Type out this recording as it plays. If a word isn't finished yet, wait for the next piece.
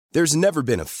There's never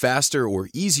been a faster or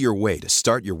easier way to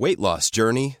start your weight loss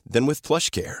journey than with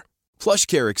PlushCare.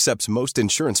 PlushCare accepts most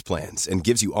insurance plans and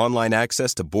gives you online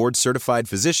access to board-certified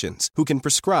physicians who can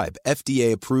prescribe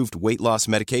FDA-approved weight loss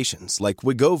medications like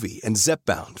Wegovy and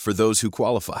Zepbound for those who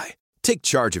qualify. Take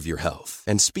charge of your health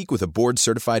and speak with a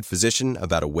board-certified physician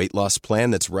about a weight loss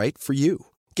plan that's right for you.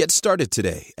 Get started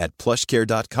today at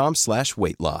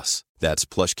plushcare.com/weight-loss. That's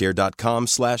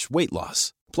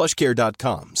plushcare.com/weight-loss.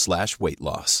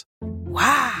 plushcare.com/weight-loss.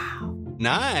 Wow.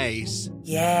 Nice.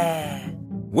 Yeah.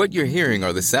 What you're hearing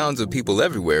are the sounds of people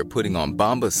everywhere putting on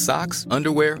Bombas socks,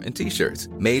 underwear, and T-shirts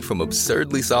made from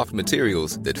absurdly soft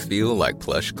materials that feel like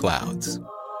plush clouds.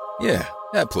 Yeah,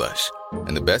 that plush.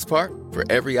 And the best part? For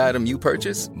every item you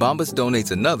purchase, Bombas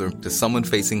donates another to someone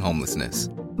facing homelessness.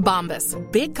 Bombas.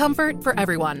 Big comfort for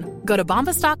everyone. Go to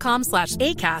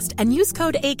bombas.com/ACAST and use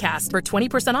code ACAST for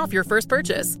 20% off your first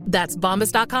purchase. That's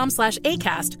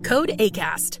bombas.com/ACAST. Code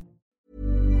ACAST.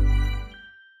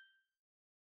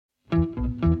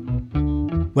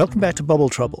 Welcome back to Bubble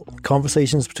Trouble,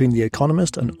 conversations between the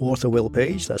economist and author Will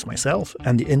Page, that's myself,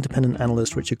 and the independent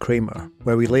analyst Richard Kramer,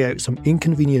 where we lay out some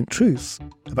inconvenient truths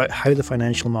about how the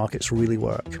financial markets really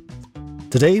work.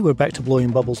 Today, we're back to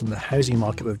blowing bubbles in the housing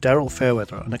market with Daryl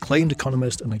Fairweather, an acclaimed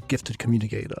economist and a gifted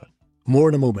communicator. More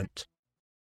in a moment.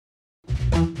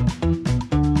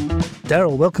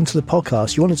 Daryl, welcome to the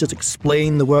podcast. You want to just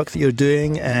explain the work that you're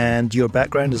doing and your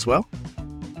background as well?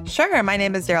 Sure. My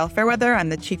name is Daryl Fairweather. I'm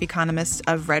the chief economist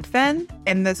of Redfin.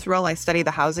 In this role, I study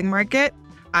the housing market.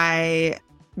 I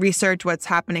research what's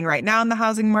happening right now in the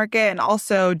housing market and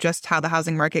also just how the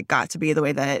housing market got to be the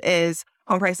way that it is.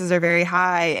 Home prices are very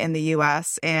high in the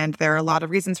U.S., and there are a lot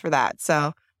of reasons for that.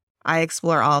 So I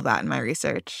explore all of that in my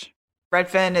research.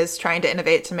 Redfin is trying to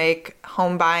innovate to make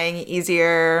home buying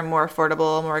easier, more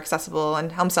affordable, more accessible,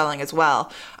 and home selling as well.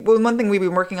 One thing we've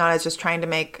been working on is just trying to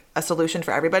make a solution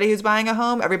for everybody who's buying a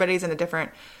home. Everybody's in a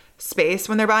different space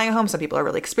when they're buying a home. Some people are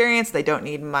really experienced. They don't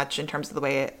need much in terms of the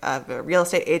way of a real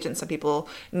estate agent. Some people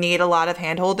need a lot of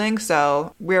hand-holding.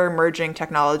 So we're merging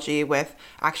technology with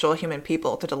actual human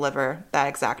people to deliver that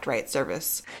exact right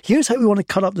service. Here's how we want to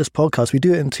cut up this podcast. We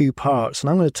do it in two parts,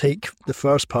 and I'm going to take the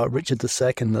first part, Richard the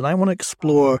second, and I want to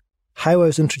explore how I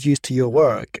was introduced to your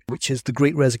work, which is the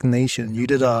Great Resignation. You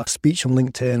did a speech on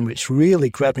LinkedIn which really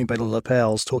grabbed me by the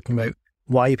lapels, talking about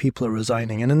why people are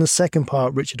resigning. And in the second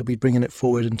part, Richard will be bringing it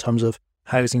forward in terms of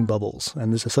housing bubbles.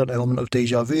 And there's a certain element of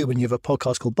deja vu when you have a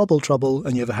podcast called Bubble Trouble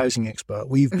and you have a housing expert.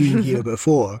 We've been here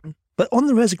before. But on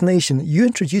the resignation, you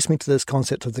introduced me to this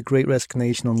concept of the Great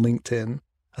Resignation on LinkedIn.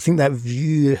 I think that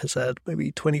view has had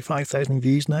maybe 25,000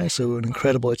 views now, so an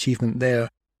incredible achievement there.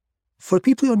 For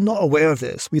people who are not aware of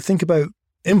this, we think about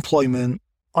employment,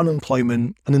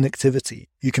 unemployment, and inactivity.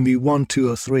 You can be 1, 2,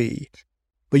 or 3.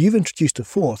 But you've introduced a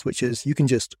fourth, which is you can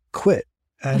just quit.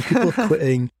 And people are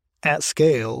quitting at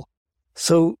scale.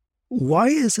 So why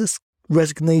is this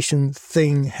resignation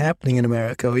thing happening in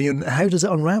America? How does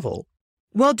it unravel?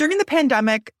 Well, during the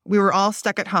pandemic, we were all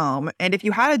stuck at home. And if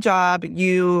you had a job,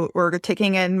 you were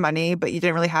taking in money, but you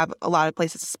didn't really have a lot of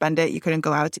places to spend it. You couldn't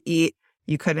go out to eat.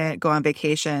 You couldn't go on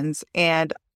vacations.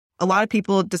 And a lot of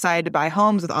people decided to buy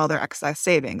homes with all their excess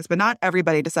savings, but not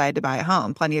everybody decided to buy a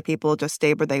home. Plenty of people just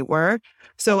stayed where they were.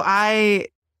 So I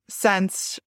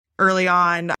sensed early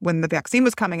on when the vaccine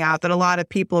was coming out that a lot of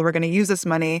people were going to use this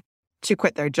money to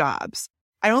quit their jobs.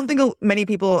 I don't think many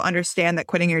people understand that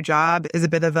quitting your job is a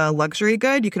bit of a luxury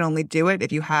good. You can only do it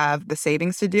if you have the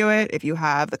savings to do it, if you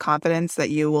have the confidence that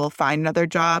you will find another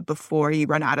job before you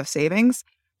run out of savings.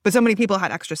 But so many people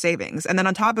had extra savings. And then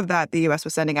on top of that, the U.S.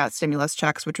 was sending out stimulus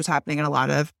checks, which was happening in a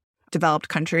lot of developed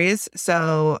countries.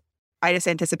 So I just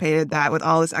anticipated that with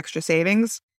all this extra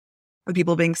savings, with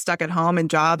people being stuck at home in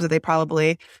jobs that they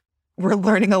probably were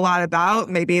learning a lot about,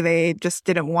 maybe they just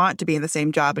didn't want to be in the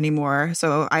same job anymore.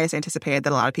 So I just anticipated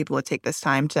that a lot of people would take this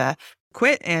time to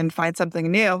quit and find something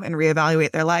new and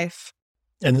reevaluate their life.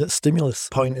 And the stimulus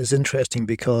point is interesting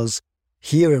because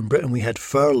here in Britain, we had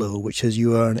furlough, which is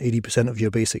you earn 80% of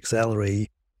your basic salary.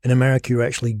 In America, you're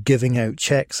actually giving out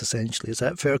checks, essentially. Is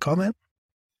that a fair comment?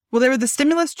 Well, there were the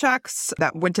stimulus checks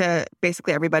that went to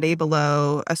basically everybody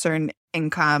below a certain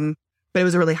income, but it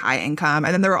was a really high income.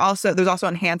 And then there was also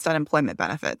enhanced unemployment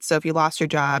benefits. So if you lost your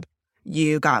job,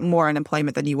 you got more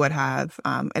unemployment than you would have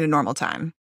in a normal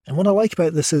time. And what I like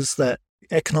about this is that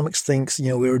economics thinks,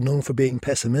 we were known for being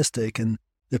pessimistic and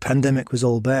the pandemic was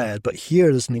all bad. But here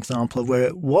is an example of where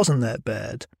it wasn't that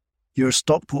bad. Your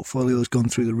stock portfolio has gone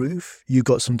through the roof. You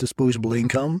got some disposable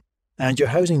income and your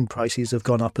housing prices have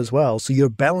gone up as well. So your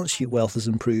balance sheet wealth has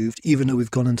improved, even though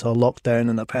we've gone into a lockdown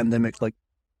and a pandemic like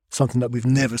something that we've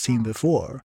never seen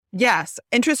before. Yes.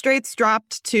 Interest rates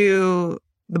dropped to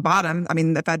the bottom. I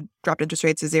mean, the Fed dropped interest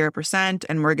rates to 0%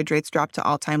 and mortgage rates dropped to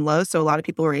all-time lows. So a lot of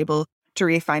people were able to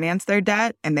refinance their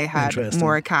debt and they had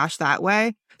more cash that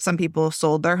way. Some people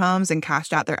sold their homes and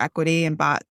cashed out their equity and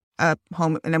bought a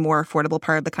home in a more affordable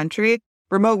part of the country.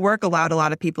 Remote work allowed a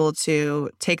lot of people to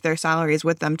take their salaries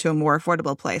with them to a more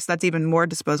affordable place. That's even more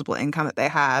disposable income that they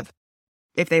have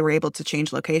if they were able to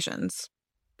change locations.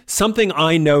 Something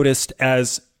I noticed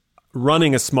as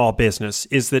running a small business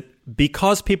is that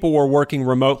because people were working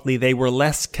remotely, they were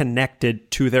less connected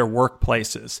to their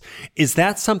workplaces. Is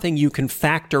that something you can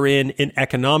factor in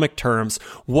economic terms?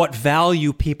 What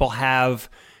value people have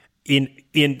in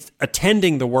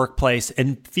attending the workplace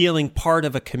and feeling part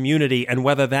of a community, and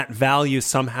whether that value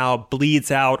somehow bleeds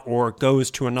out or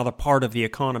goes to another part of the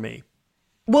economy?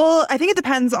 Well, I think it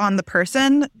depends on the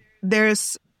person.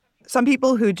 There's some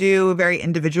people who do very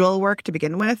individual work to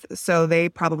begin with, so they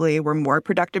probably were more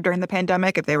productive during the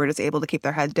pandemic if they were just able to keep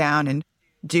their heads down and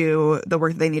do the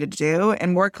work that they needed to do.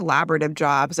 And more collaborative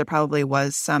jobs, there probably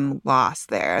was some loss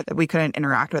there, that we couldn't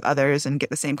interact with others and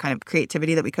get the same kind of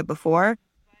creativity that we could before.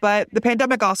 But the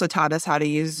pandemic also taught us how to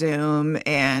use Zoom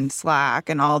and Slack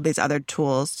and all of these other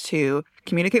tools to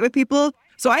communicate with people.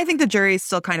 So I think the jury is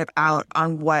still kind of out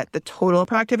on what the total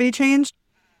productivity changed.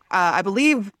 I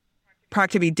believe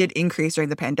productivity did increase during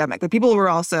the pandemic, but people were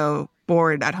also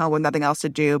bored at home with nothing else to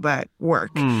do but work.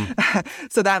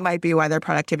 So that might be why their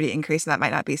productivity increased, and that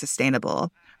might not be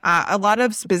sustainable. A lot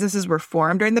of businesses were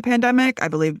formed during the pandemic. I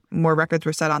believe more records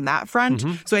were set on that front.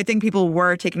 So I think people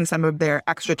were taking some of their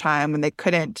extra time when they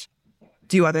couldn't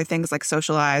do other things like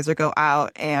socialize or go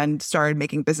out, and started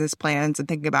making business plans and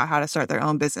thinking about how to start their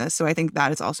own business. So I think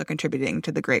that is also contributing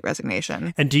to the Great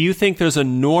Resignation. And do you think there's a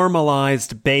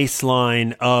normalized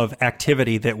baseline of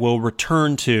activity that we'll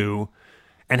return to?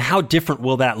 And how different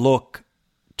will that look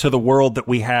to the world that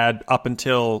we had up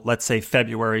until, let's say,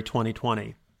 February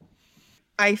 2020?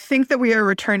 I think that we are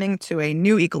returning to a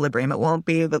new equilibrium. It won't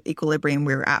be the equilibrium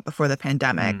we were at before the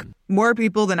pandemic. More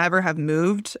people than ever have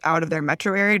moved out of their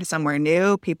metro area to somewhere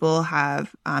new. People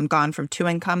have gone from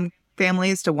 2-income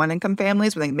families to 1-income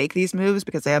families when they make these moves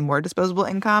because they have more disposable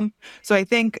income. So I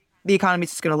think the economy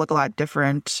is just going to look a lot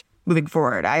different moving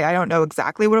forward. I don't know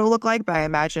exactly what it will look like, but I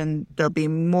imagine there'll be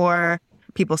more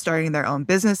people starting their own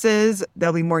businesses.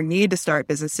 There'll be more need to start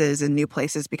businesses in new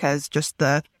places because just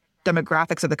the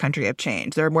demographics of the country have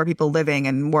changed. There are more people living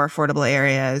in more affordable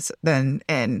areas than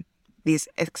in these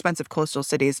expensive coastal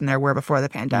cities than there were before the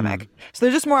pandemic. So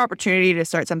there's just more opportunity to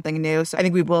start something new. So I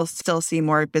think we will still see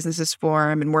more businesses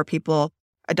form and more people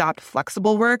adopt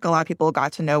flexible work. A lot of people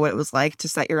got to know what it was like to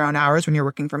set your own hours when you're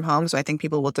working from home. So I think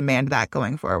people will demand that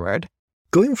going forward.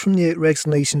 Going from the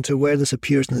resignation to where this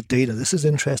appears in the data, this is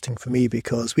interesting for me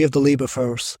because we have the Labour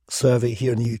Force survey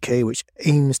here in the UK, which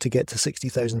aims to get to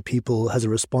 60,000 people, has a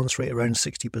response rate around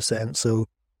 60%. So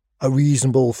a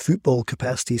reasonable football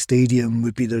capacity stadium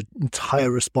would be the entire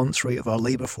response rate of our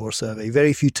Labour Force survey.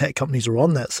 Very few tech companies are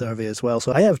on that survey as well.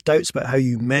 So I have doubts about how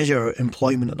you measure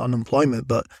employment and unemployment.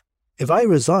 But if I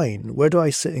resign, where do I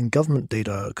sit in government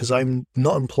data? Because I'm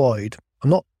not employed. I'm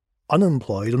not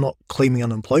unemployed. I'm not claiming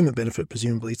unemployment benefit,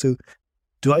 presumably. So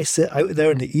do I sit out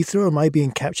there in the ether, or am I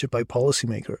being captured by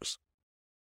policymakers?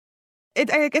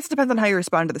 I guess it depends on how you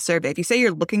respond to the survey. If you say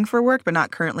you're looking for work but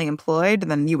not currently employed,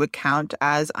 then you would count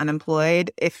as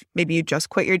unemployed. If maybe you just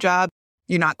quit your job,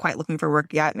 you're not quite looking for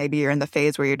work yet, maybe you're in the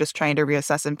phase where you're just trying to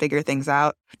reassess and figure things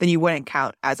out, then you wouldn't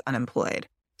count as unemployed.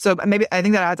 So maybe I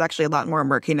think that adds actually a lot more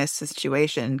murkiness to the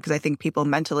situation, because I think people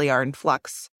mentally are in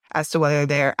flux as to whether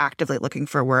they're actively looking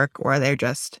for work or they're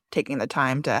just taking the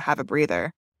time to have a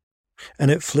breather.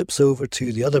 And it flips over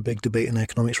to the other big debate in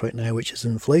economics right now, which is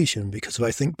inflation. Because if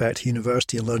I think back to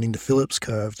university and learning the Phillips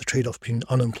curve, the trade-off between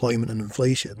unemployment and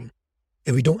inflation,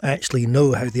 if we don't actually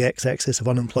know how the x-axis of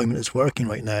unemployment is working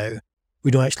right now, we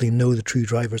don't actually know the true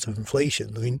drivers of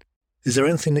inflation. I mean, is there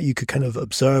anything that you could kind of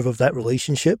observe of that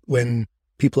relationship when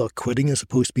people are quitting as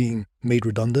opposed to being made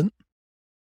redundant?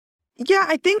 Yeah,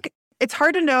 I think it's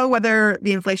hard to know whether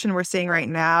the inflation we're seeing right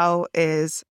now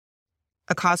is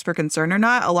a cause for concern or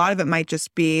not. A lot of it might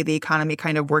just be the economy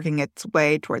kind of working its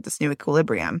way toward this new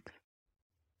equilibrium.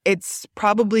 It's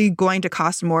probably going to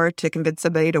cost more to convince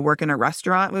somebody to work in a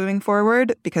restaurant moving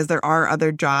forward, because there are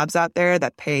other jobs out there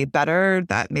that pay better,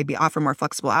 that maybe offer more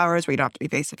flexible hours where you don't have to be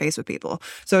face-to-face with people.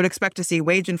 So I'd expect to see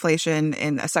wage inflation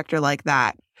in a sector like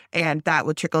that, and that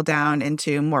would trickle down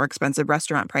into more expensive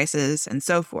restaurant prices and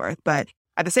so forth. But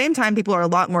at the same time, people are a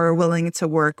lot more willing to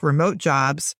work remote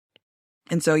jobs.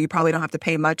 And so you probably don't have to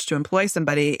pay much to employ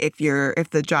somebody if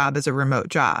the job is a remote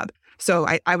job. So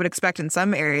I would expect in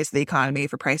some areas of the economy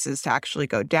for prices to actually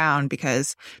go down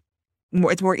because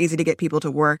it's more easy to get people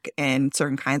to work in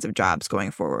certain kinds of jobs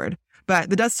going forward. But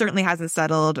the dust certainly hasn't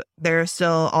settled. There are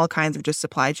still all kinds of just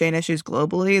supply chain issues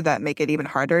globally that make it even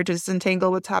harder to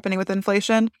disentangle what's happening with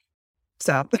inflation.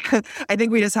 So I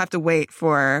think we just have to wait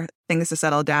for things to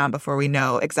settle down before we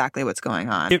know exactly what's going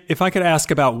on. If I could ask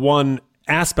about one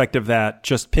aspect of that,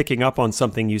 just picking up on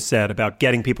something you said about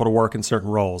getting people to work in certain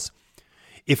roles.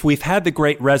 If we've had the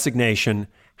Great Resignation,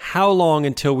 how long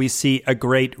until we see a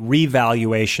great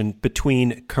revaluation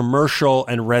between commercial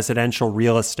and residential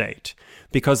real estate?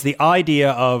 Because the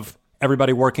idea of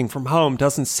everybody working from home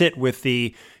doesn't sit with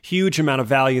the huge amount of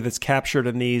value that's captured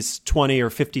in these 20 or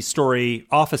 50-story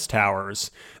office towers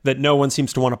that no one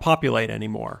seems to want to populate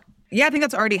anymore. Yeah, I think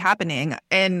that's already happening.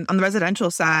 And on the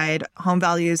residential side, home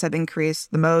values have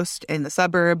increased the most in the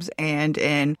suburbs and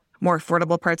in more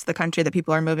affordable parts of the country that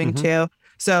people are moving to.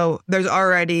 So there's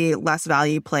already less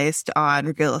value placed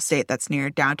on real estate that's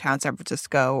near downtown San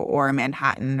Francisco or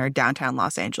Manhattan or downtown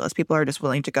Los Angeles. People are just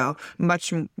willing to go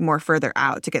much more further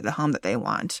out to get the home that they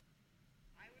want.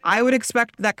 I would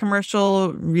expect that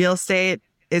commercial real estate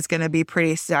is going to be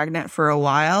pretty stagnant for a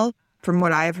while. From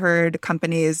what I've heard,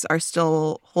 companies are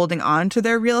still holding on to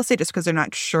their real estate just because they're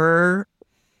not sure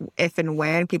if and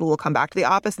when people will come back to the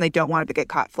office, and they don't want it to get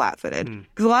caught flat-footed.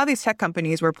 Because a lot of these tech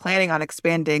companies were planning on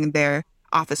expanding their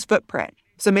office footprint.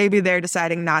 So maybe they're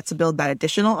deciding not to build that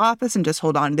additional office and just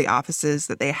hold on to the offices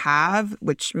that they have,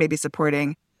 which may be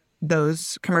supporting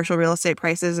those commercial real estate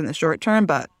prices in the short term.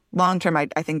 But long term, I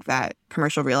think that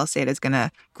commercial real estate is going to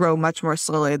grow much more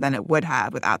slowly than it would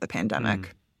have without the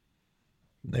pandemic.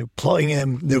 Now,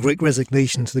 plotting the Great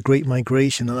Resignation to the Great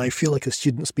Migration, and I feel like a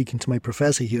student speaking to my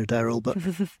professor here, Daryl, but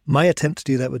my attempt to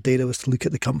do that with data was to look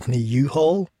at the company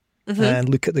U-Haul and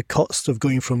look at the cost of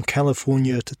going from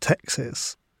California to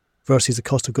Texas versus the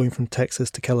cost of going from Texas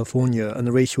to California, and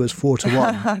the ratio is 4 to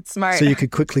 1. That's smart. So you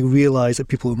could quickly realize that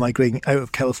people were migrating out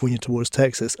of California towards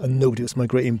Texas and nobody was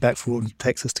migrating back from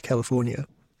Texas to California.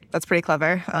 That's pretty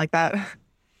clever. I like that.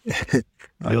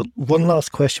 One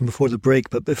last question before the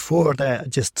break, but before that,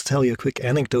 just to tell you a quick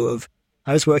anecdote of,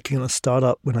 I was working on a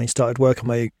startup when I started work on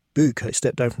my book. I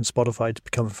stepped down from Spotify to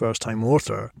become a first-time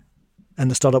author, and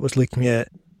the startup was looking at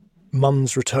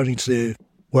mums returning to the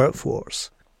workforce.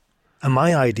 And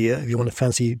my idea, if you want to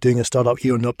fancy doing a startup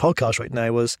here on the podcast right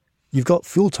now, was you've got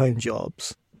full-time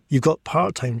jobs, you've got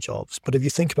part-time jobs, but if you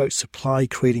think about supply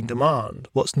creating demand,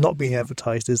 what's not being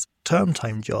advertised is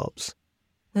term-time jobs.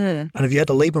 And if you had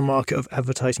a labour market of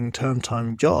advertising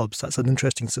term-time jobs, that's an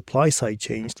interesting supply-side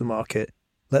change to the market.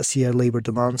 Let's see how labour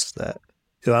demands that.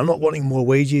 You know, I'm not wanting more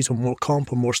wages or more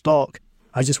comp or more stock.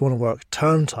 I just want to work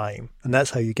term time, and that's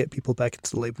how you get people back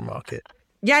into the labour market.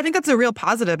 Yeah, I think that's a real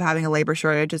positive, having a labor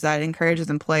shortage, is that it encourages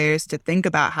employers to think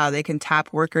about how they can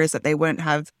tap workers that they wouldn't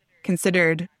have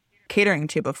considered catering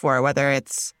to before, whether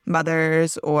it's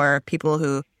mothers or people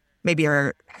who maybe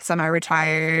are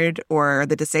semi-retired or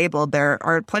the disabled. There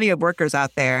are plenty of workers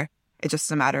out there. It's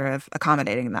just a matter of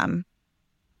accommodating them.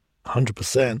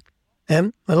 100%.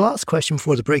 My last question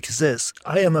before the break is this.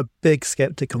 I am a big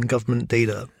skeptic on government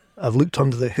data. I've looked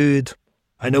under the hood.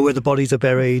 I know where the bodies are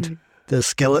buried. There's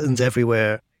skeletons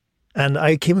everywhere. And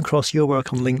I came across your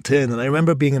work on LinkedIn, and I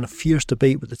remember being in a fierce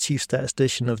debate with the chief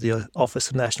statistician of the Office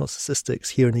of National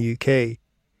Statistics here in the UK.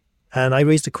 And I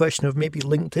raised the question of maybe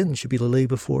LinkedIn should be the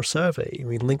labour force survey. I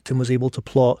mean, LinkedIn was able to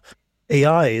plot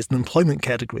AI as an employment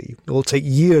category. It will take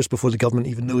years before the government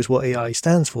even knows what AI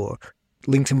stands for.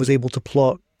 LinkedIn was able to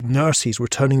plot nurses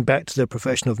returning back to their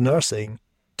profession of nursing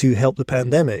to help the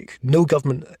pandemic. No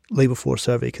government labour force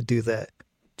survey could do that.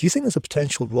 Do you think there's a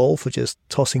potential role for just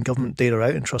tossing government data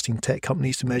out and trusting tech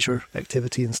companies to measure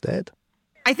activity instead?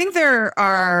 I think there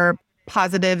are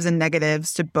positives and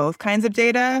negatives to both kinds of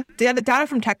data. Data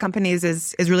from tech companies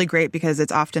is really great because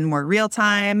it's often more real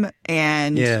time,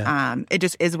 and it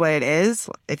just is what it is.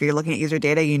 If you're looking at user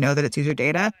data, you know that it's user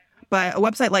data. But a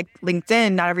website like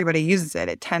LinkedIn, not everybody uses it.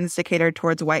 It tends to cater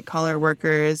towards white collar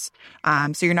workers.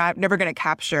 So you're never going to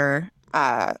capture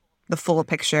the full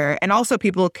picture. And also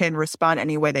people can respond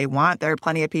any way they want. There are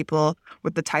plenty of people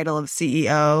with the title of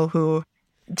CEO who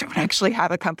don't actually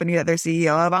have a company that they're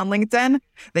CEO of on LinkedIn.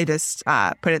 They just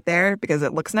put it there because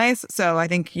it looks nice. So I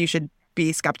think you should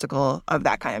be skeptical of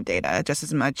that kind of data just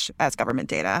as much as government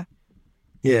data.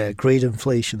 Yeah, grade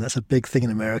inflation. That's a big thing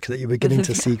in America that you're beginning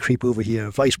to see creep over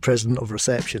here. Vice president of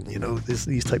reception,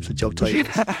 these types of job titles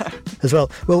as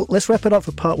well. Well, let's wrap it up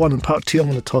for part one. And part two, I'm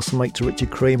going to toss the mic to Richard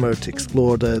Kramer to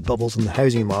explore the bubbles in the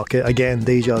housing market. Again,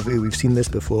 deja vu. We've seen this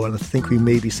before, and I think we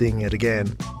may be seeing it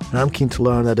again. And I'm keen to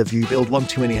learn that if you build one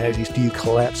too many houses, do you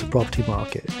collapse the property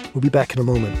market? We'll be back in a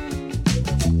moment.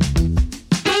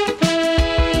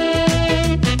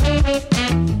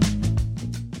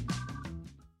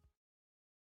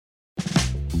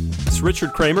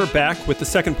 Richard Kramer back with the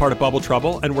second part of Bubble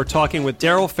Trouble, and we're talking with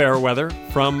Daryl Fairweather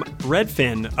from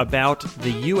Redfin about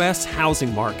the U.S.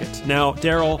 housing market. Now,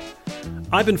 Daryl,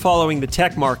 I've been following the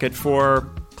tech market for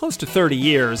close to 30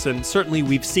 years, and certainly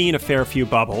we've seen a fair few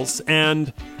bubbles,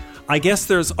 and I guess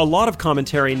there's a lot of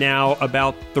commentary now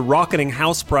about the rocketing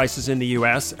house prices in the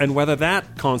U.S. and whether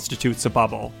that constitutes a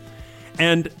bubble.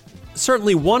 And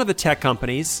certainly one of the tech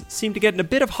companies seemed to get in a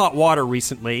bit of hot water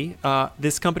recently,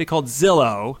 this company called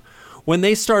Zillow, when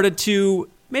they started to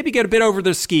maybe get a bit over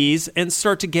their skis and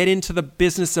start to get into the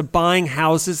business of buying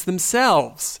houses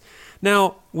themselves.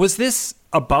 Now, was this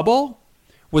a bubble?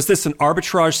 Was this an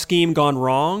arbitrage scheme gone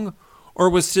wrong?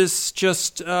 Or was this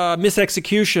just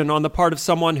misexecution on the part of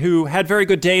someone who had very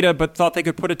good data but thought they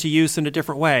could put it to use in a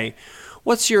different way?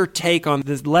 What's your take on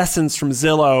the lessons from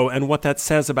Zillow and what that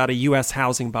says about a U.S.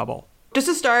 housing bubble? Just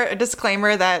to start, a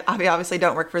disclaimer that I obviously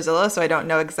don't work for Zillow, so I don't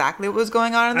know exactly what was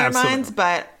going on in their minds,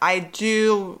 but I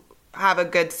do have a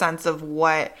good sense of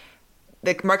what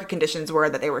the market conditions were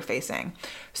that they were facing.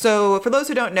 So for those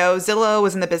who don't know, Zillow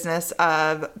was in the business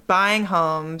of buying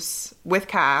homes with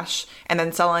cash and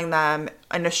then selling them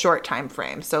in a short time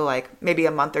frame. So like maybe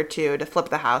a month or two to flip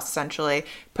the house, essentially,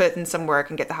 put in some work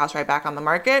and get the house right back on the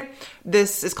market.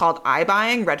 This is called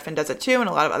iBuying. Redfin does it too, and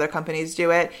a lot of other companies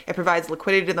do it. It provides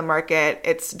liquidity to the market.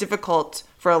 It's difficult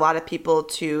for a lot of people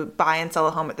to buy and sell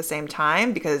a home at the same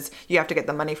time because you have to get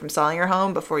the money from selling your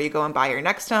home before you go and buy your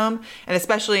next home. And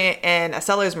especially in a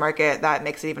seller's market, that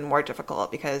makes it even more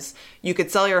difficult because you could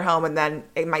sell your home and then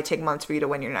it might take months for you to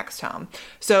win your next home.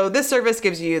 So this service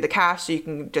gives you the cash so you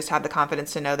can just have the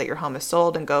confidence to know that your home is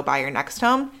sold and go buy your next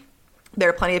home. There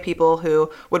are plenty of people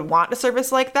who would want a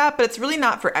service like that, but it's really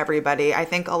not for everybody. I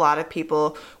think a lot of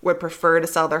people would prefer to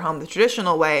sell their home the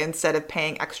traditional way instead of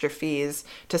paying extra fees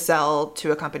to sell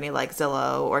to a company like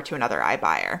Zillow or to another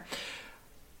iBuyer.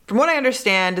 From what I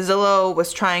understand, Zillow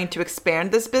was trying to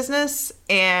expand this business,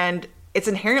 and it's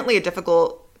inherently a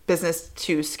difficult business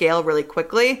to scale really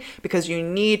quickly because you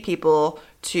need people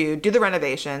to do the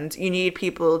renovations. You need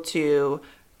people to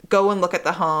go and look at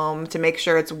the home to make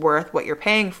sure it's worth what you're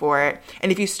paying for it.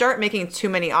 And if you start making too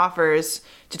many offers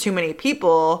to too many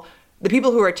people, the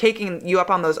people who are taking you up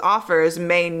on those offers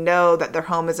may know that their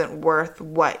home isn't worth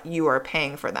what you are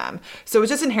paying for them. So it's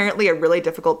just inherently a really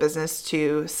difficult business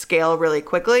to scale really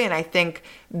quickly. And I think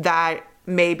that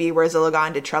may be where Zillow got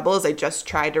into trouble is they just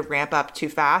tried to ramp up too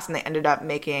fast and they ended up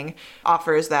making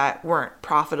offers that weren't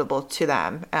profitable to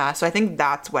them. So I think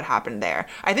that's what happened there.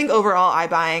 I think overall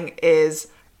iBuying is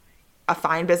a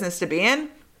fine business to be in.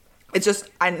 It's just,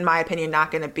 in my opinion,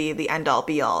 not going to be the end all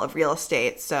be all of real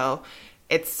estate. So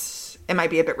it might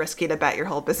be a bit risky to bet your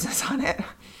whole business on it.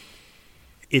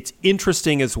 It's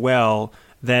interesting as well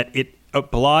that it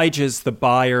obliges the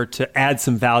buyer to add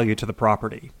some value to the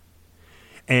property.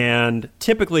 And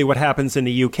typically what happens in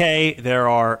the UK, there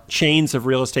are chains of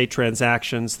real estate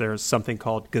transactions. There's something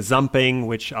called gazumping,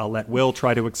 which I'll let Will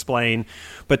try to explain.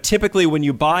 But typically when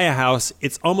you buy a house,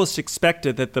 it's almost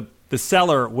expected that the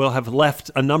seller will have left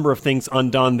a number of things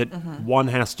undone that one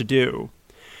has to do.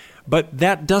 But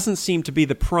that doesn't seem to be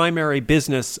the primary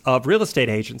business of real estate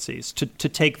agencies, to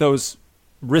take those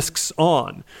risks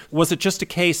on. Was it just a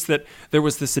case that there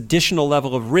was this additional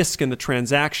level of risk in the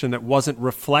transaction that wasn't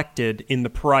reflected in the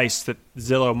price that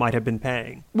Zillow might have been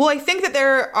paying? Well, I think that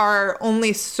there are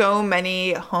only so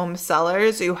many home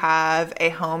sellers who have a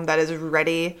home that is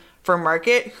ready for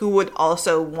market who would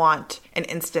also want an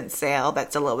instant sale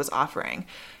that Zillow was offering.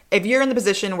 If you're in the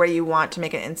position where you want to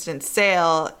make an instant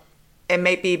sale, it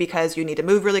may be because you need to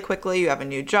move really quickly, you have a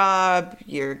new job,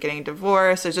 you're getting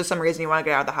divorced, there's just some reason you want to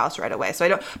get out of the house right away.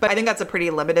 But I think that's a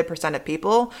pretty limited percent of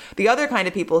people. The other kind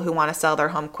of people who want to sell their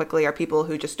home quickly are people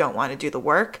who just don't want to do the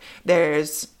work.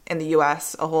 There's, in the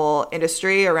US, a whole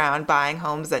industry around buying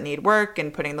homes that need work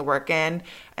and putting the work in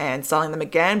and selling them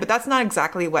again. But that's not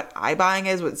exactly what iBuying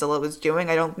is, what Zillow was doing.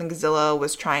 I don't think Zillow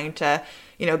was trying to,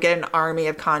 get an army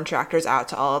of contractors out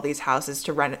to all of these houses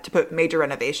to put major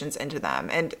renovations into them.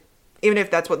 And even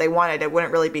if that's what they wanted, it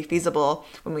wouldn't really be feasible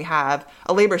when we have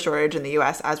a labor shortage in the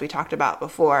US, as we talked about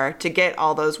before, to get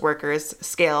all those workers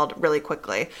scaled really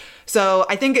quickly. So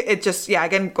I think it just,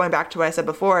 again, going back to what I said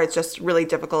before, it's just really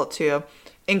difficult to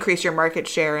increase your market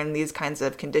share in these kinds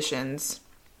of conditions.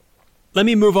 Let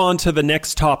me move on to the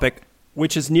next topic,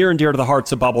 which is near and dear to the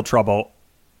hearts of Bubble Trouble.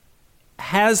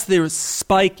 Has the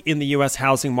spike in the U.S.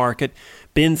 housing market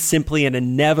been simply an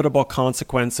inevitable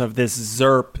consequence of this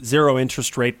ZIRP, zero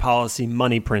interest rate policy,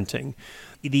 money printing?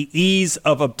 The ease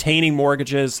of obtaining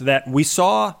mortgages that we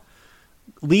saw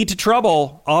lead to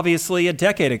trouble, obviously, a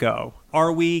decade ago.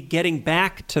 Are we getting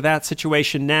back to that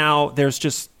situation now? There's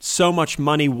just so much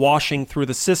money washing through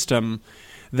the system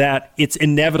that it's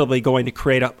inevitably going to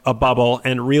create a bubble,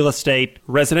 and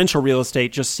residential real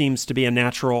estate just seems to be a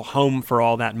natural home for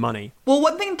all that money. Well,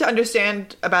 one thing to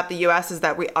understand about the U.S. is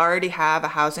that we already have a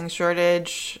housing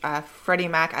shortage. Freddie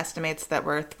Mac estimates that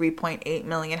we're 3.8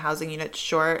 million housing units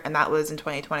short, and that was in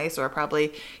 2020, so we're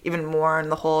probably even more in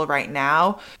the hole right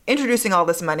now. Introducing all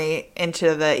this money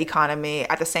into the economy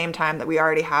at the same time that we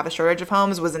already have a shortage of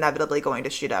homes was inevitably going to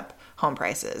shoot up home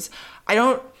prices. I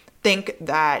don't think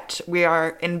that we are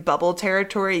in bubble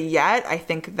territory yet. I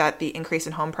think that the increase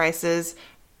in home prices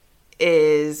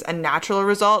is a natural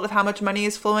result of how much money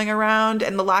is flowing around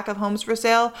and the lack of homes for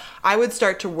sale. I would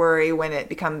start to worry when it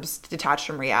becomes detached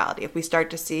from reality. If we start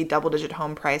to see double-digit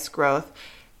home price growth,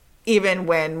 even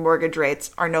when mortgage rates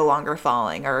are no longer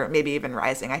falling or maybe even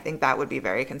rising, I think that would be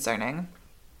very concerning.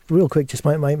 Real quick, just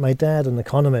my dad, an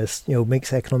economist,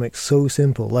 makes economics so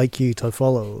simple, like you, to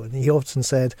follow. And he often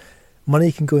said,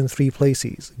 money can go in three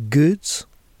places: goods,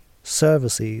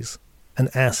 services,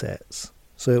 and assets.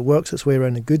 So it works its way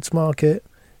around the goods market,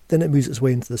 then it moves its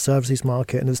way into the services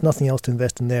market, and there's nothing else to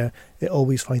invest in there. It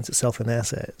always finds itself in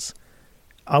assets.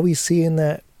 Are we seeing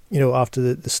that,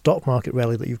 after the stock market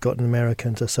rally that you've got in America,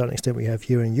 and to a certain extent we have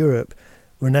here in Europe,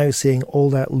 we're now seeing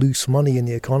all that loose money in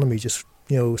the economy just,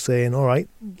 saying, all right,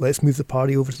 let's move the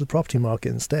party over to the property market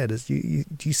instead. Do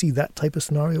you see that type of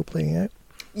scenario playing out?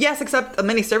 Yes, except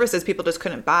many services people just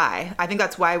couldn't buy. I think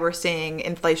that's why we're seeing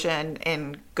inflation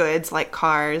in goods like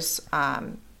cars.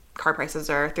 Car prices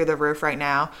are through the roof right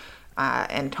now,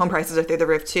 and home prices are through the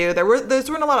roof too. There weren't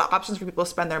a lot of options for people to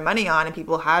spend their money on, and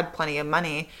people had plenty of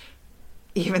money,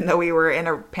 even though we were in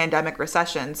a pandemic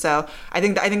recession. So I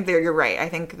think that you're right. I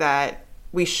think that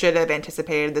we should have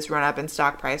anticipated this run up in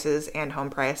stock prices and home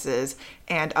prices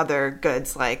and other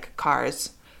goods like cars.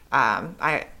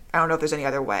 I don't know if there's any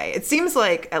other way. It seems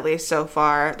like, at least so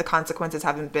far, the consequences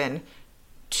haven't been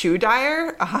too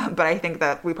dire, but I think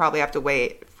that we probably have to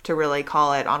wait to really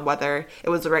call it on whether it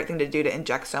was the right thing to do to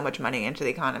inject so much money into the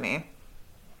economy.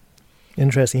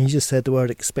 Interesting. You just said the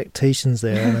word expectations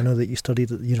there, and I know that you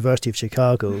studied at the University of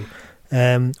Chicago.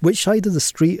 Which side of the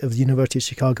street of the University of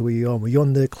Chicago were you on? Were you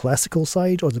on the classical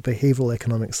side or the behavioral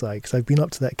economics side? Because I've been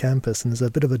up to that campus and there's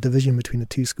a bit of a division between the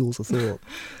two schools of thought.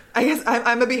 I guess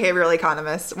I'm a behavioral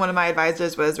economist. One of my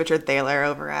advisors was Richard Thaler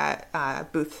over at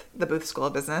the Booth School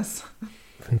of Business.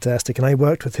 Fantastic. And I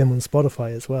worked with him on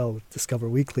Spotify as well, with Discover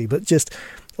Weekly. But just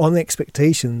on the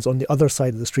expectations, on the other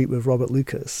side of the street with Robert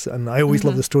Lucas. And I always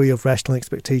love the story of Rational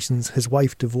Expectations. His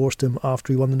wife divorced him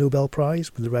after he won the Nobel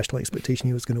Prize with the rational expectation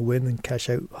he was going to win and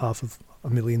cash out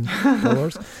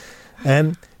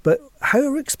 $500,000. But how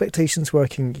are expectations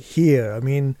working here? I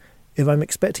mean, if I'm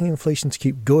expecting inflation to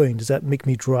keep going, does that make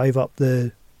me drive up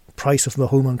the price of the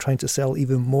home I'm trying to sell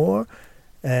even more?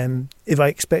 If I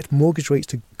expect mortgage rates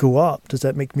to go up, does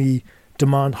that make me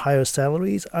demand higher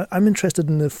salaries? I'm interested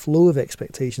in the flow of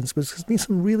expectations, because there's been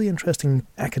some really interesting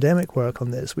academic work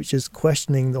on this, which is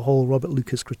questioning the whole Robert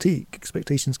Lucas critique.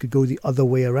 Expectations could go the other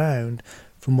way around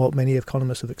from what many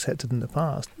economists have accepted in the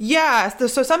past. Yeah,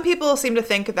 so some people seem to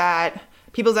think that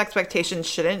people's expectations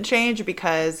shouldn't change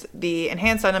because the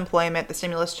enhanced unemployment, the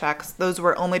stimulus checks, those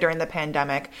were only during the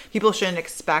pandemic. People shouldn't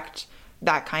expect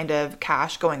that kind of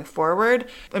cash going forward.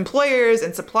 Employers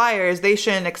and suppliers, they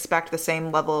shouldn't expect the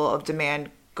same level of demand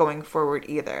going forward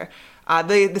either.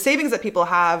 The savings that people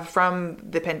have from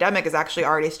the pandemic is actually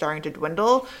already starting to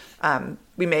dwindle.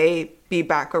 We may be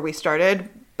back where we started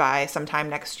by sometime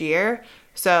next year.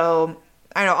 So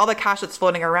I don't know, all the cash that's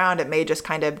floating around, it may just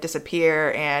kind of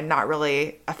disappear and not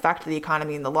really affect the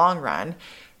economy in the long run.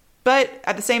 But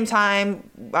at the same time,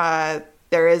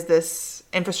 there is this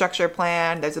infrastructure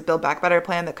plan, there's a Build Back Better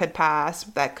plan that could pass,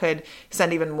 that could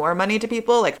send even more money to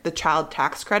people, like the child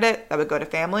tax credit that would go to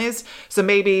families. So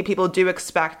maybe people do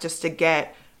expect just to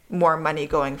get more money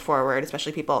going forward,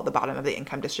 especially people at the bottom of the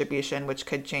income distribution, which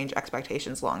could change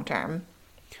expectations long term.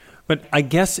 But I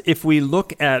guess if we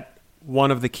look at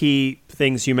one of the key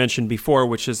things you mentioned before,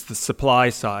 which is the supply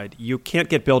side. You can't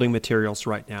get building materials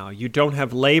right now. You don't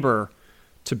have labor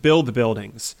to build the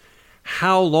buildings.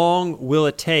 How long will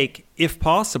it take, if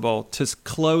possible, to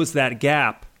close that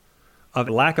gap of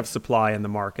lack of supply in the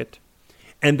market?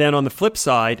 And then on the flip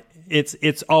side,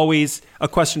 it's always a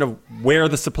question of where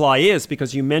the supply is,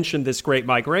 because you mentioned this great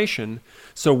migration.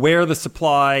 So where the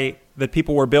supply that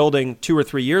people were building 2 or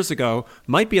 3 years ago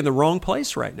might be in the wrong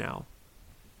place right now.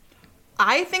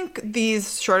 I think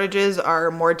these shortages are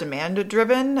more demand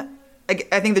driven.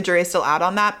 I think the jury is still out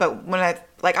on that, but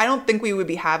I don't think we would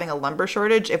be having a lumber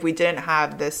shortage if we didn't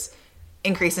have this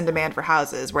increase in demand for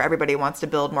houses where everybody wants to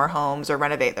build more homes or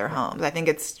renovate their homes. I think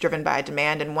it's driven by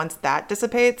demand, and once that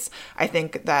dissipates, I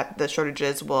think that the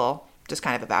shortages will just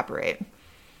kind of evaporate.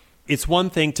 It's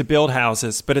one thing to build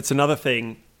houses, but it's another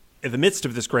thing in the midst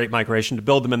of this great migration to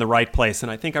build them in the right place.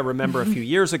 And I think I remember a few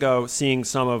years ago seeing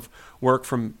some of work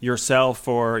from yourself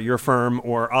or your firm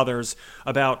or others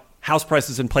about house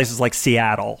prices in places like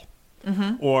Seattle,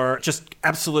 or just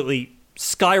absolutely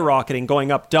skyrocketing,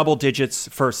 going up double digits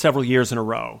for several years in a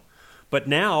row. But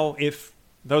now, if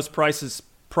those prices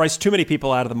price too many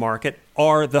people out of the market,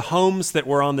 are the homes that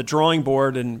were on the drawing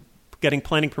board and getting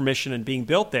planning permission and being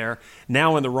built there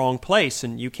now in the wrong place,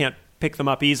 and you can't pick them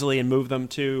up easily and move them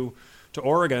to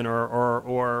Oregon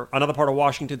or another part of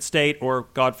Washington State, or,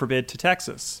 God forbid, to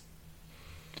Texas?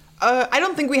 I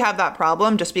don't think we have that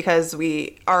problem, just because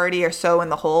we already are so in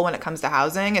the hole when it comes to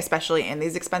housing, especially in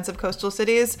these expensive coastal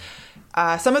cities.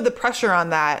 Some of the pressure on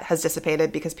that has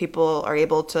dissipated because people are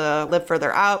able to live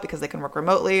further out because they can work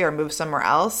remotely or move somewhere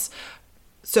else.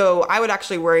 So I would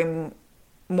actually worry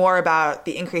more about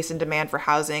the increase in demand for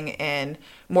housing in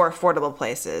more affordable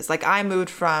places. Like, I moved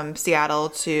from Seattle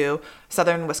to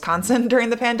southern Wisconsin during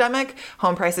the pandemic.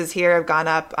 Home prices here have gone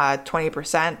up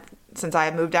 20% since I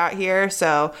have moved out here.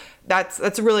 So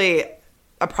that's really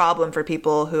a problem for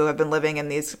people who have been living in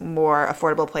these more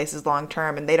affordable places long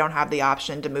term, and they don't have the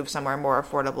option to move somewhere more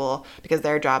affordable because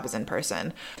their job is in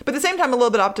person. But at the same time, a little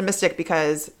bit optimistic,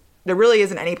 because there really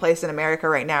isn't any place in America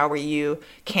right now where you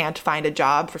can't find a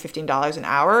job for $15 an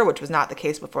hour, which was not the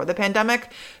case before the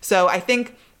pandemic. So I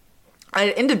think at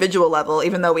an individual level,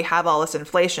 even though we have all this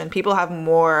inflation, people have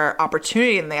more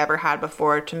opportunity than they ever had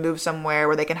before to move somewhere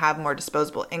where they can have more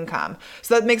disposable income.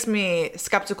 So that makes me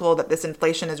skeptical that this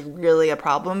inflation is really a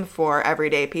problem for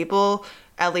everyday people,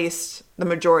 at least the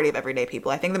majority of everyday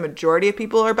people. I think the majority of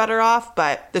people are better off,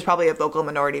 but there's probably a vocal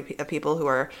minority of people who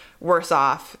are worse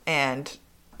off, and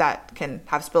that can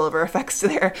have spillover effects to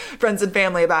their friends and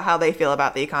family about how they feel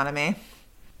about the economy.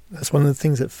 That's one of the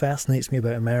things that fascinates me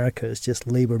about America, is just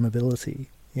labor mobility.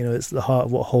 You know, it's the heart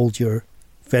of what holds your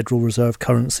Federal Reserve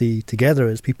currency together,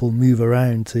 as people move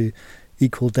around to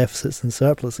equal deficits and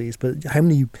surpluses. But how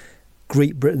many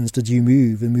Great Britons did you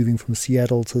move in moving from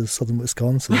Seattle to southern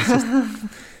Wisconsin? It's just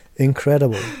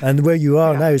incredible. And where you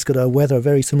are now has got a weather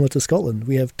very similar to Scotland.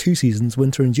 We have 2 seasons,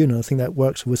 winter and June, and I think that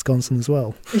works for Wisconsin as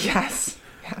well. Yes.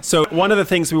 So one of the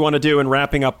things we want to do in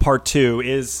wrapping up part 2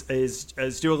 is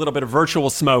do a little bit of virtual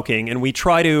smoking, and we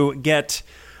try to get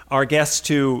our guests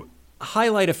to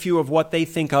highlight a few of what they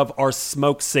think of are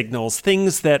smoke signals,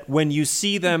 things that when you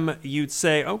see them, you'd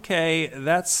say, okay,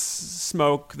 that's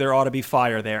smoke, there ought to be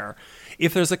fire there.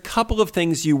 If there's a couple of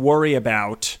things you worry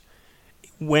about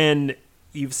when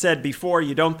you've said before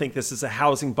you don't think this is a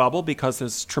housing bubble because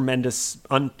there's tremendous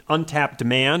untapped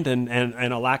demand and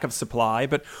a lack of supply.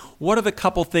 But what are the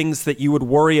couple things that you would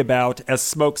worry about as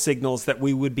smoke signals that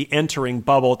we would be entering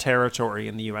bubble territory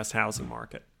in the U.S. housing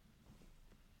market?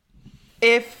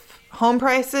 If home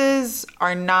prices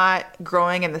are not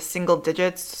growing in the single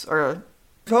digits, or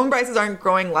if home prices aren't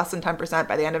growing less than 10%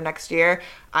 by the end of next year,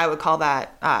 I would call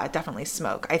that definitely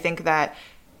smoke. I think that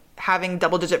having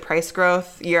double-digit price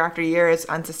growth year after year is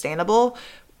unsustainable.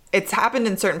 It's happened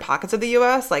in certain pockets of the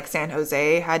U.S., like San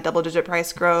Jose had double-digit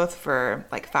price growth for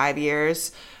like 5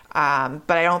 years, but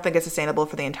I don't think it's sustainable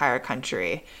for the entire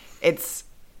country. It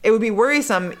would be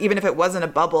worrisome, even if it wasn't a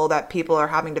bubble, that people are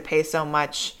having to pay so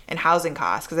much in housing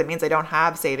costs, because it means they don't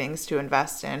have savings to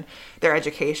invest in their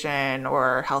education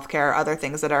or healthcare or other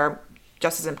things that are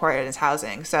just as important as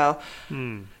housing. So,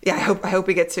 yeah, I hope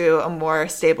we get to a more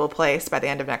stable place by the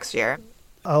end of next year.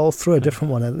 I'll throw a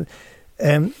different one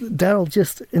in. Daryl,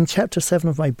 just in chapter 7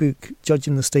 of my book,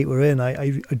 Judging the State We're In,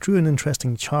 I drew an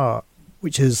interesting chart,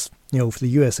 which is, you know, for the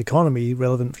US economy,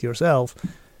 relevant for yourself.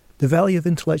 The value of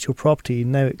intellectual property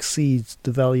now exceeds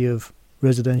the value of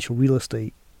residential real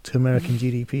estate to American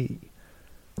GDP.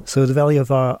 So the value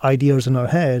of our ideas in our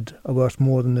head are worth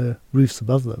more than the roofs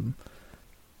above them.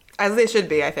 As they should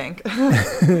be, I think.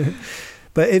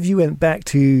 But if you went back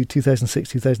to 2006,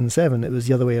 2007, it was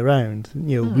the other way around.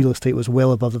 Real estate was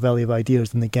well above the value of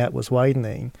ideas and the gap was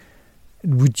widening.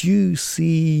 Would you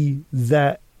see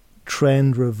that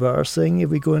trend reversing if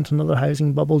we go into another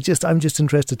housing bubble? I'm just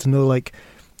interested to know,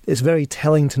 it's very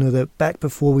telling to know that back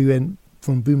before we went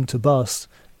from boom to bust,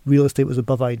 real estate was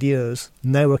above ideas.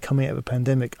 Now we're coming out of a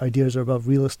pandemic, ideas are above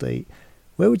real estate.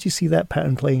 Where would you see that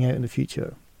pattern playing out in the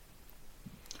future?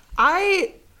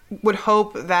 I would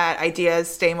hope that ideas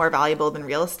stay more valuable than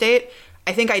real estate.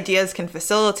 I think ideas can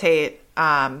facilitate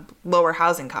lower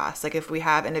housing costs. Like if we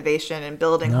have innovation in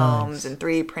building homes and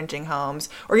 3D printing homes,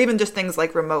 or even just things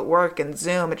like remote work and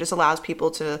Zoom, it just allows people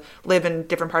to live in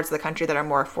different parts of the country that are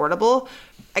more affordable.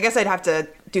 I guess I'd have to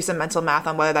do some mental math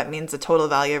on whether that means the total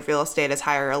value of real estate is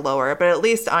higher or lower. But at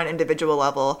least on an individual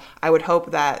level, I would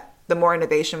hope that the more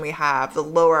innovation we have, the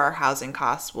lower our housing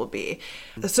costs will be.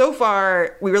 So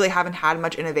far, we really haven't had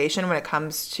much innovation when it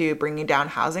comes to bringing down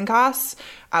housing costs.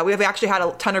 We have actually had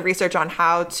a ton of research on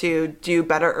how to do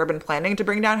better urban planning to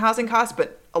bring down housing costs,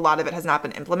 but a lot of it has not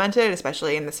been implemented,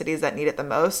 especially in the cities that need it the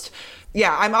most.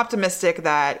 Yeah, I'm optimistic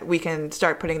that we can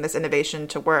start putting this innovation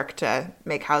to work to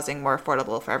make housing more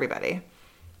affordable for everybody.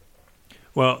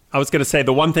 Well, I was going to say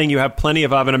the one thing you have plenty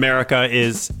of in America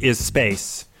is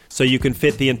space. So you can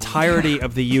fit the entirety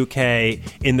of the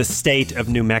UK in the state of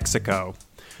New Mexico.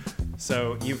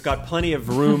 So you've got plenty of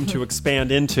room to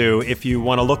expand into if you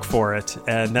want to look for it.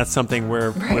 And that's something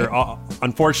we're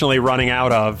unfortunately running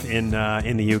out of in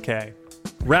the UK.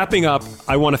 Wrapping up,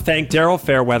 I want to thank Daryl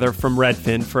Fairweather from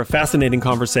Redfin for a fascinating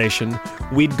conversation.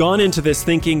 We'd gone into this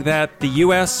thinking that the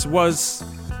US was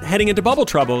heading into bubble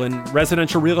trouble in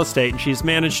residential real estate, and she's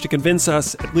managed to convince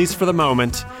us, at least for the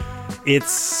moment,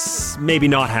 it's maybe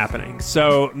not happening.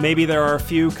 So maybe there are a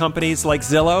few companies like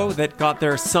Zillow that got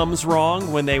their sums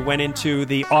wrong when they went into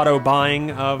the auto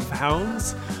buying of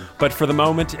homes. But for the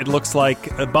moment, it looks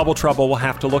like bubble trouble will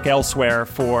have to look elsewhere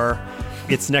for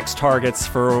its next targets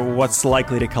for what's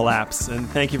likely to collapse. And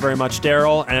thank you very much,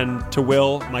 Daryl, and to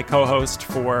Will, my co-host,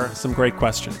 for some great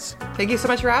questions. Thank you so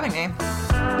much for having me.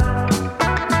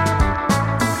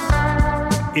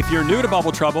 If you're new to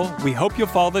Bubble Trouble, we hope you'll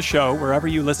follow the show wherever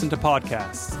you listen to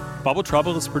podcasts. Bubble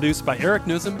Trouble is produced by Eric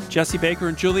Newsom, Jesse Baker,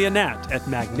 and Julia Nat at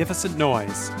Magnificent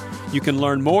Noise. You can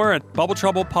learn more at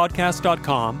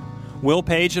bubbletroublepodcast.com. Will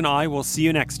Page and I will see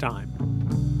you next time.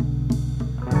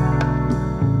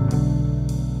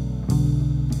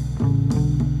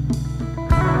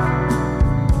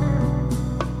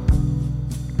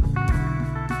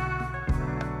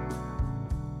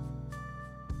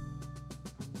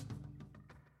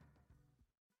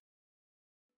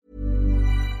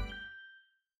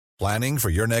 Planning for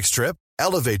your next trip?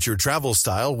 Elevate your travel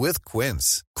style with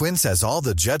Quince. Quince has all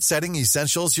the jet-setting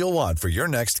essentials you'll want for your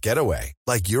next getaway,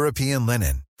 like European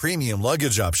linen, premium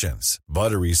luggage options,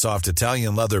 buttery soft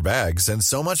Italian leather bags, and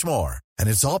so much more. And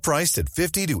it's all priced at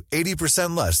 50 to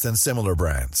 80% less than similar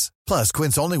brands. Plus,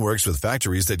 Quince only works with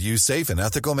factories that use safe and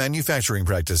ethical manufacturing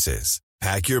practices.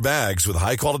 Pack your bags with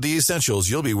high-quality essentials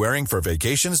you'll be wearing for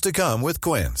vacations to come with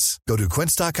Quince. Go to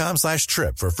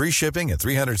quince.com/trip for free shipping and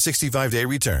 365-day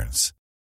returns.